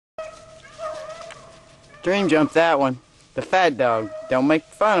Dream jumped that one. The fat dog. Don't make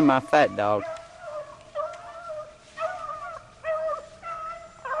fun of my fat dog.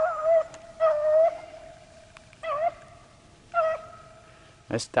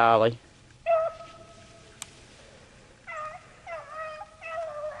 That's Dolly.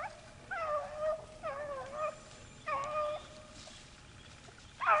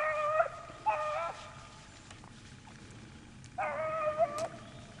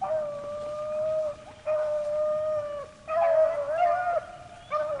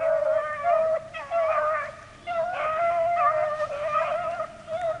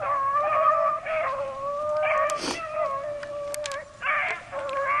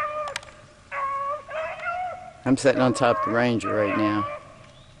 I'm sitting on top of the Ranger right now.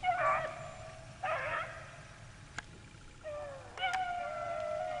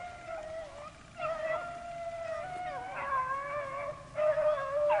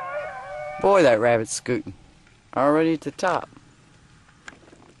 Boy, that rabbit's scooting. Already at the top.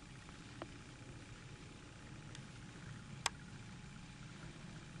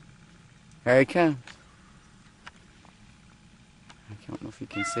 There he comes. I don't know if you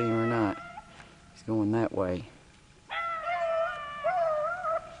can see him or not. He's going that way.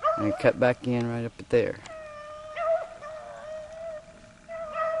 And cut back in right up there.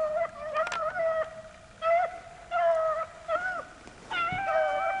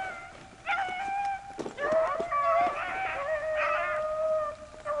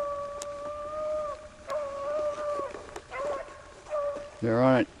 They're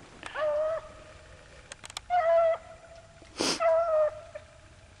on it.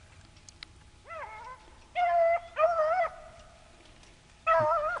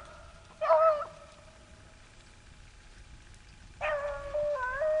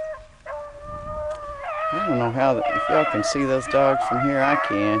 I don't know how, if y'all can see those dogs from here, I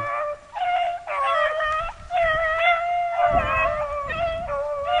can.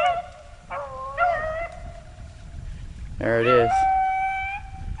 There it is.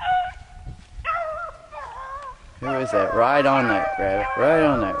 Who is that? Right on that rabbit. Right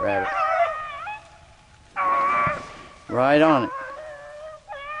on that rabbit. Right on it.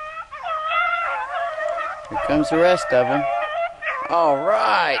 Here comes the rest of them. All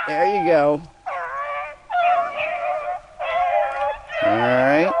right, there you go. All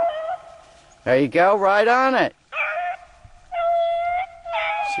right. There you go, right on it.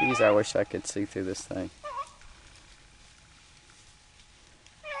 Jeez, I wish I could see through this thing.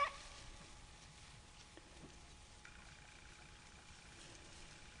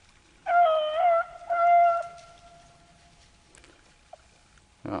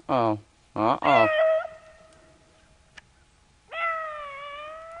 Uh-oh. Uh-oh.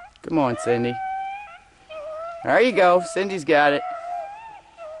 Come on, Cindy. There you go. Cindy's got it.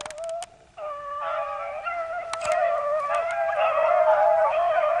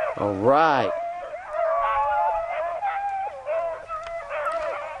 All right.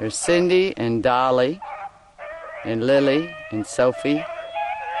 There's Cindy and Dolly and Lily and Sophie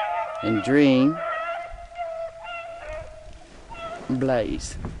and Dream and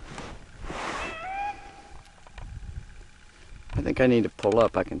Blaze. I think I need to pull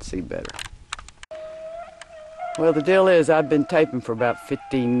up. I can see better. Well, the deal is I've been taping for about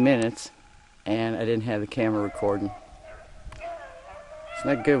 15 minutes and I didn't have the camera recording. It's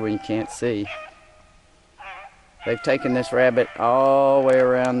not good when you can't see. They've taken this rabbit all the way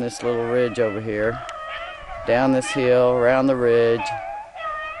around this little ridge over here, down this hill, around the ridge.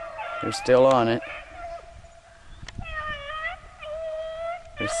 They're still on it.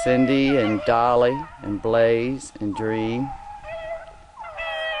 There's Cindy and Dolly and Blaze and Dream.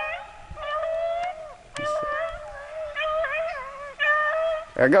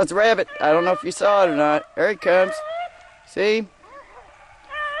 There goes the rabbit. I don't know if you saw it or not. There he comes. See?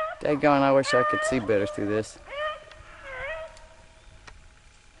 Daggone, I wish I could see better through this.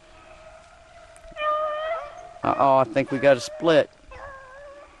 Uh-oh, I think we got a split.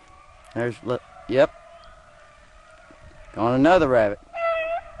 There's, yep. On another rabbit.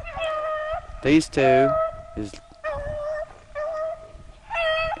 These two is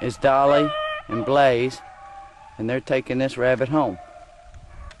Dolly and Blaze, and they're taking this rabbit home.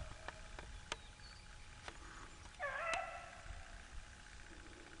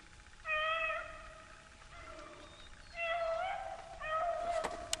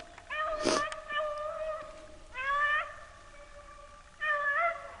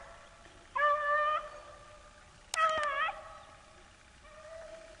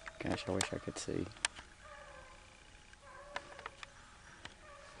 Gosh, I wish I could see.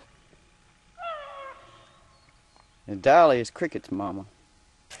 And Dolly is Cricket's mama.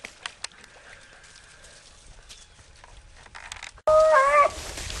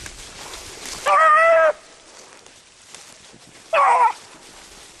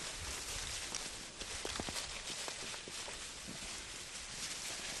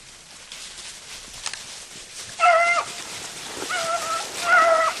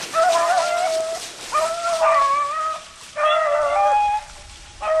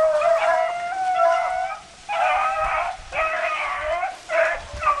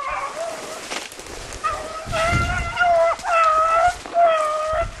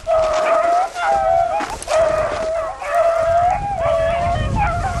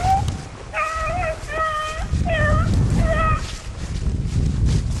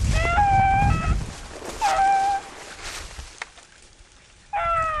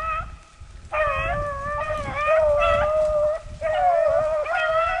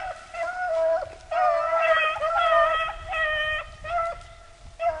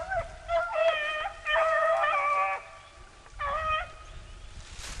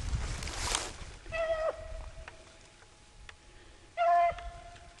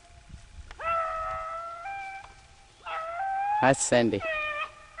 Hi, Cindy.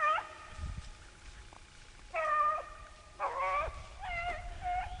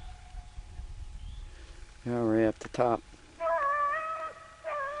 All right up the top.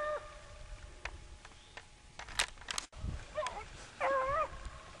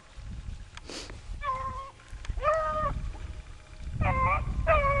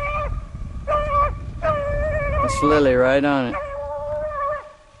 That's Lily right on it.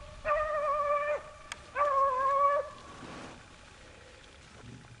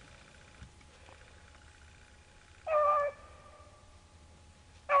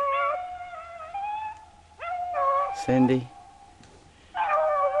 Cindy.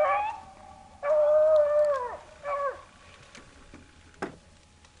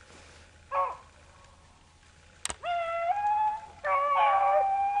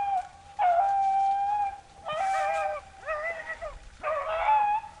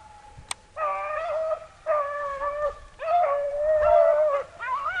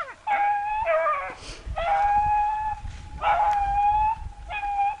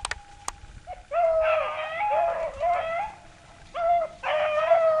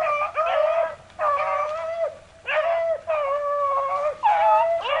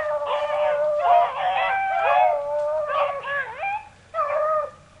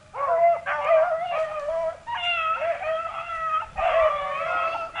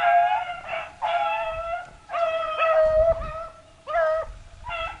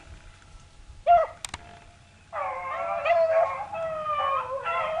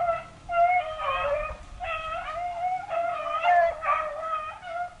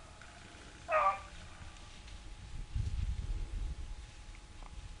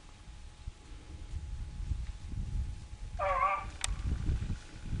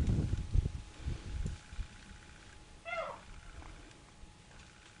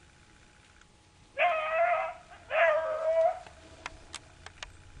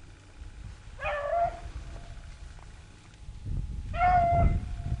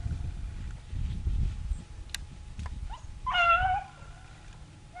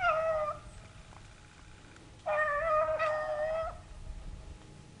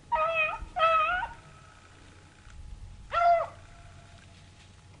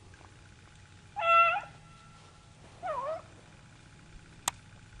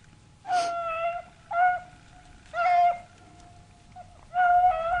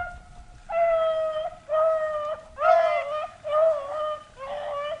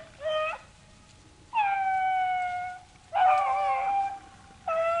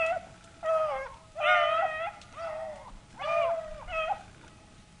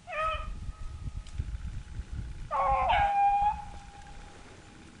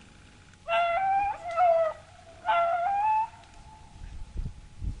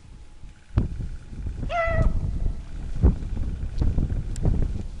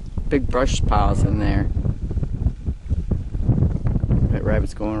 Big brush piles in there. That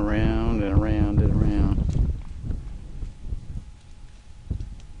rabbit's going around and around and around.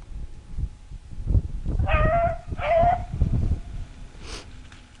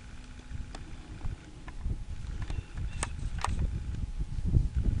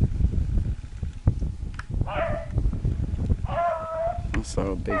 I saw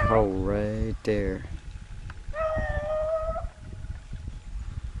a big hole right there.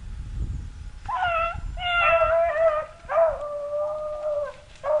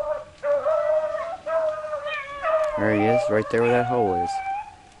 There he is, right there where that hole is.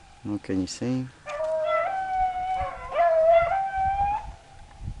 Oh, can you see him?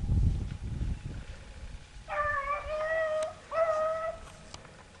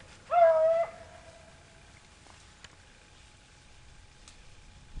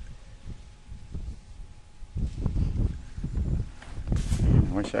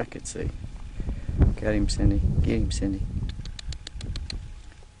 I wish I could see. Got him, Cindy. Get him, Cindy.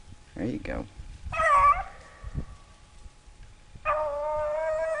 There you go.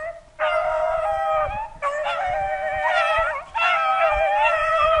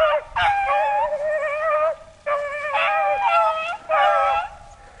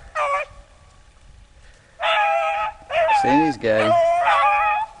 Cindy's got him.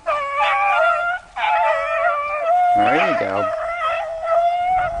 There you go.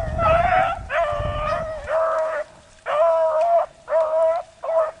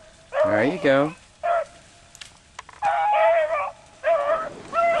 There you go.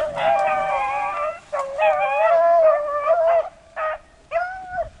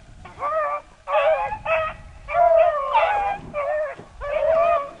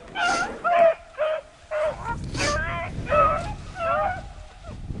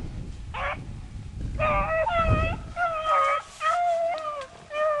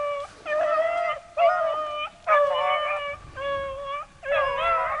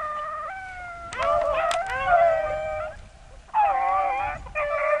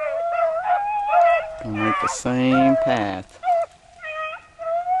 path.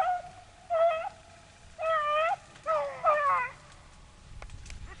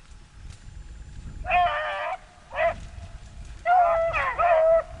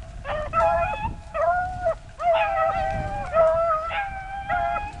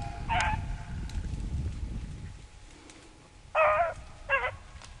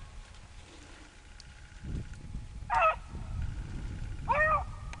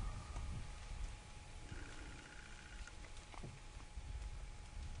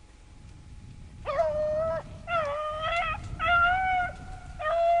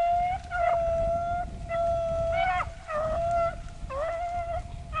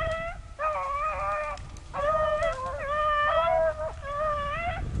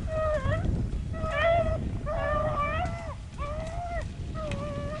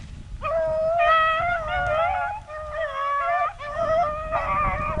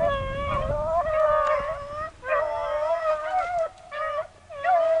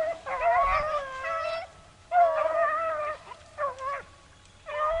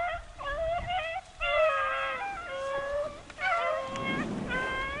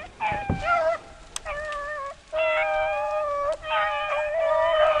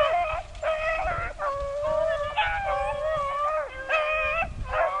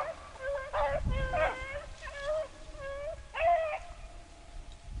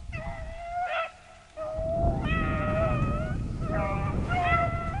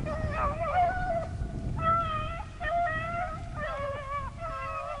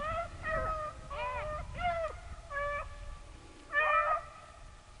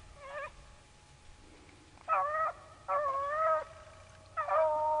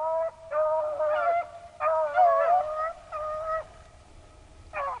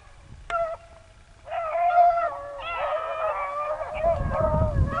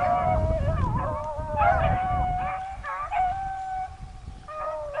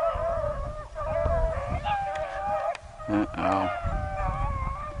 Uh-oh.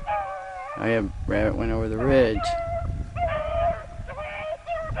 Oh yeah, rabbit went over the ridge.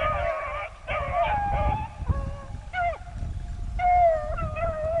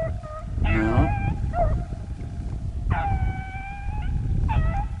 No.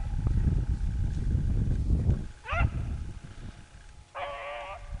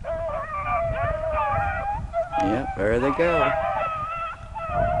 Yep, there they go.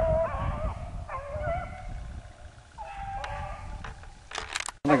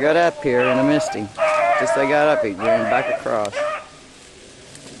 I got up here in a misty. Just I got up, he ran back across.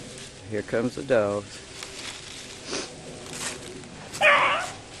 Here comes the dogs.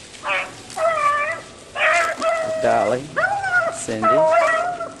 Dolly, Cindy.